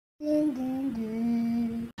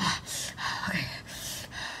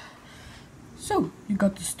Oh, you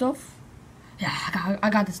got the stuff? Yeah, I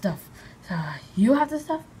got the stuff. You have the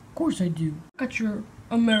stuff? Of course I do. Got your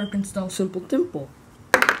American style Simple Dimple.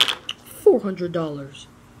 $400.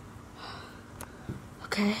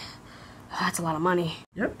 Okay, that's a lot of money.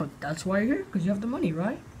 Yep, but that's why you're here, because you have the money,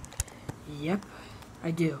 right? Yep, I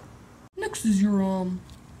do. Next is your,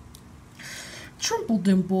 Triple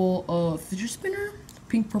Dimple, fidget spinner.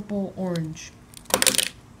 Pink, purple, orange.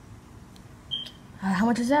 How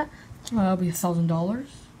much is that? That'll be $1,000.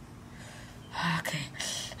 Okay,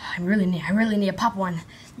 I really need a pop one.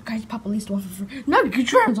 You guys pop at least one for free. Now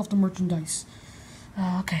get your hands off the merchandise.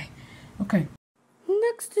 Okay.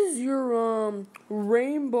 Next is your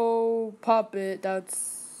rainbow puppet.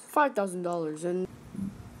 That's $5,000 and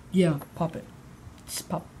yeah, pop it. Just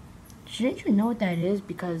pop. Shouldn't you know what that is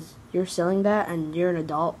because you're selling that and you're an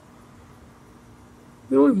adult?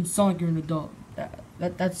 You don't even sound like you're an adult.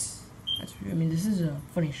 That's. I mean, this is a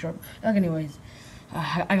funny short. Like, anyways,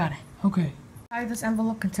 I got it. Okay. This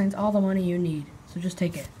envelope contains all the money you need, so just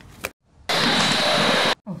take it.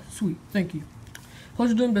 Oh, sweet. Thank you.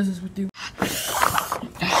 Pleasure doing business with you.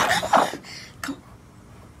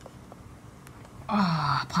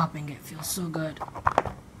 Popping it feels so good.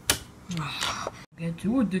 Get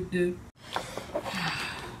too addicted.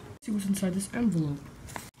 See what's inside this envelope.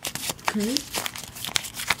 Okay.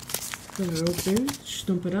 Gonna open,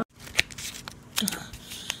 stump it out.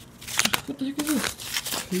 What the heck is this?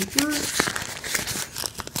 Paper?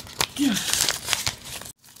 Yes.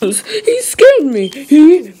 He scammed me!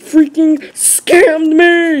 He freaking scammed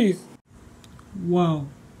me! Wow.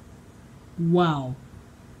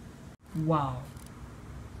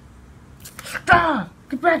 Ah!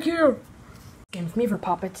 Get back here! Scams me for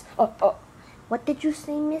poppets. What did you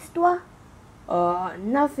say, Miss Dua?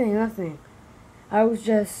 Nothing. I was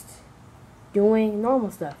just doing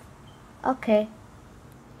normal stuff. Okay.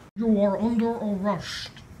 You are under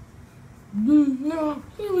arrest. No,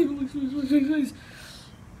 please.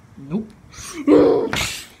 Nope.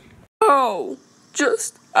 Ow!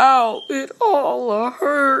 Just ow! It all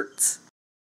hurts.